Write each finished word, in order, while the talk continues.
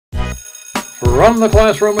From the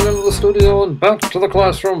classroom and into the studio and back to the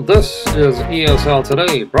classroom, this is ESL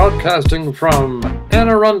Today, broadcasting from Anne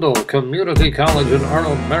Arundel Community College in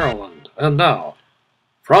Arnold, Maryland. And now,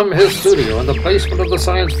 from his studio in the basement of the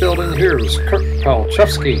science building, here's Kirk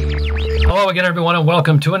Palchevsky. Hello again, everyone, and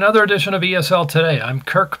welcome to another edition of ESL Today. I'm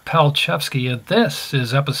Kirk Palchevsky, and this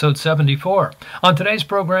is episode 74. On today's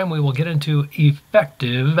program, we will get into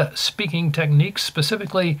effective speaking techniques,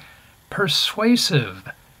 specifically persuasive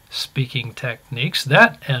speaking techniques,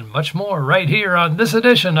 that and much more right here on this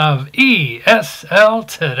edition of ESL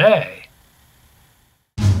Today.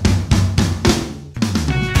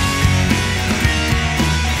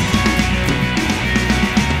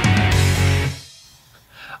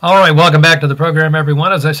 All right, welcome back to the program,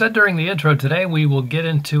 everyone. As I said during the intro today, we will get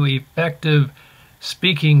into effective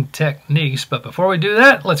speaking techniques. But before we do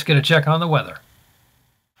that, let's get a check on the weather.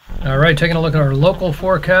 All right, taking a look at our local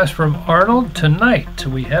forecast from Arnold. Tonight,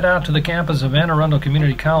 we head out to the campus of Anne Arundel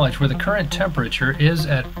Community College, where the current temperature is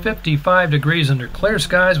at 55 degrees under clear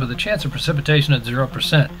skies with a chance of precipitation at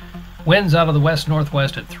 0%. Winds out of the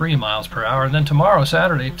west-northwest at 3 miles per hour. And then tomorrow,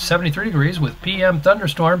 Saturday, 73 degrees with PM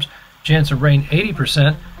thunderstorms, chance of rain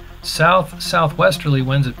 80%. South-southwesterly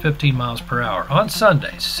winds at 15 miles per hour. On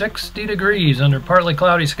Sunday, 60 degrees under partly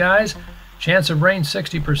cloudy skies, chance of rain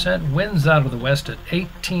 60%, winds out of the west at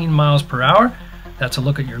 18 miles per hour. That's a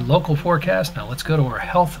look at your local forecast. Now let's go to our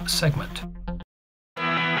health segment.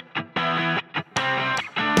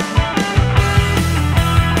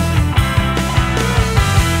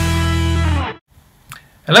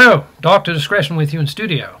 Hello, Dr. Discretion with you in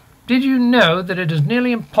studio. Did you know that it is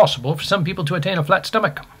nearly impossible for some people to attain a flat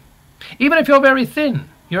stomach? Even if you're very thin,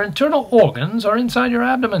 your internal organs are inside your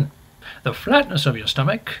abdomen. The flatness of your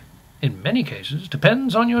stomach, in many cases,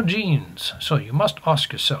 depends on your genes. So you must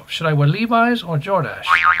ask yourself, should I wear Levi's or Jordache?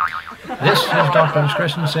 This is Dr.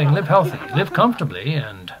 Discretion saying live healthy, live comfortably,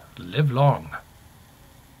 and live long.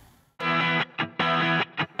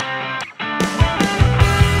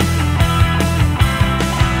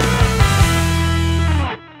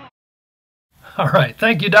 All right,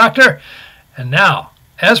 thank you, Doctor. And now,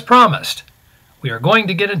 as promised, we are going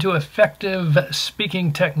to get into effective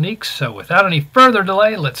speaking techniques. So without any further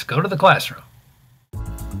delay, let's go to the classroom.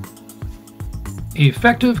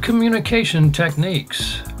 Effective communication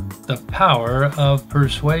techniques. The power of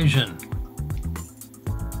persuasion.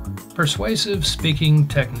 Persuasive speaking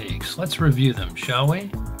techniques. Let's review them, shall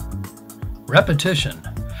we? Repetition,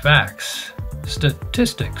 facts,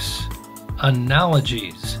 statistics,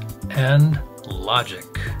 analogies, and logic.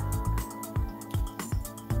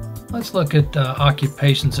 Let's look at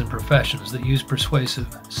occupations and professions that use persuasive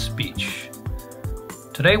speech.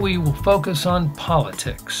 Today we will focus on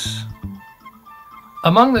politics.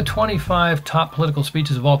 Among the 25 top political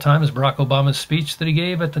speeches of all time is Barack Obama's speech that he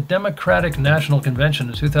gave at the Democratic National Convention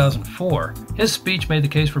in 2004. His speech made the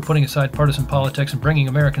case for putting aside partisan politics and bringing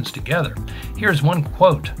Americans together. Here's one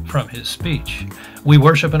quote from his speech. "We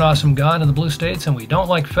worship an awesome God in the blue states, and we don't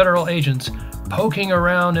like federal agents poking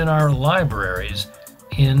around in our libraries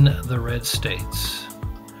in the red states."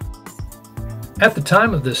 At the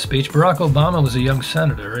time of this speech, Barack Obama was a young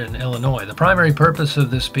senator in Illinois. The primary purpose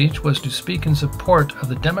of this speech was to speak in support of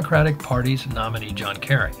the Democratic Party's nominee, John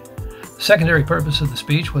Kerry. The secondary purpose of the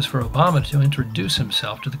speech was for Obama to introduce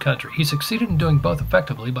himself to the country. He succeeded in doing both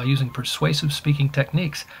effectively by using persuasive speaking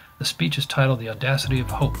techniques. The speech is titled "The Audacity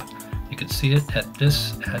of Hope." You can see it at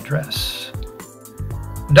this address.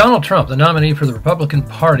 Donald Trump, the nominee for the Republican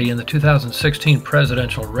Party in the 2016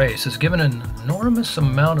 presidential race, has given an enormous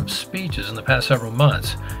amount of speeches in the past several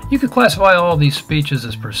months. You could classify all these speeches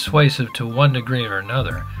as persuasive to one degree or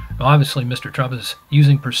another. Now, obviously, Mr. Trump is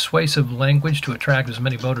using persuasive language to attract as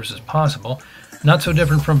many voters as possible. Not so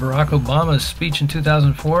different from Barack Obama's speech in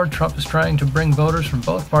 2004, Trump is trying to bring voters from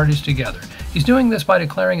both parties together. He's doing this by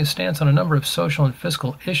declaring his stance on a number of social and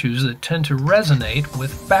fiscal issues that tend to resonate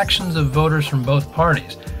with factions of voters from both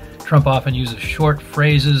parties. Trump often uses short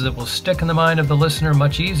phrases that will stick in the mind of the listener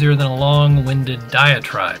much easier than a long-winded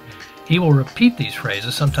diatribe. He will repeat these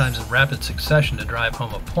phrases, sometimes in rapid succession, to drive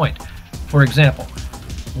home a point. For example,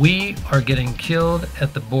 "We are getting killed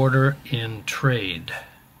at the border in trade."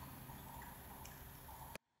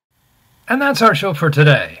 And that's our show for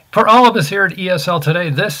today. For all of us here at ESL Today,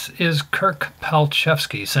 this is Kirk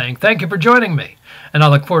Palchevsky saying thank you for joining me. And I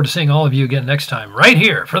look forward to seeing all of you again next time, right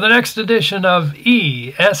here, for the next edition of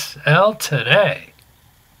ESL Today.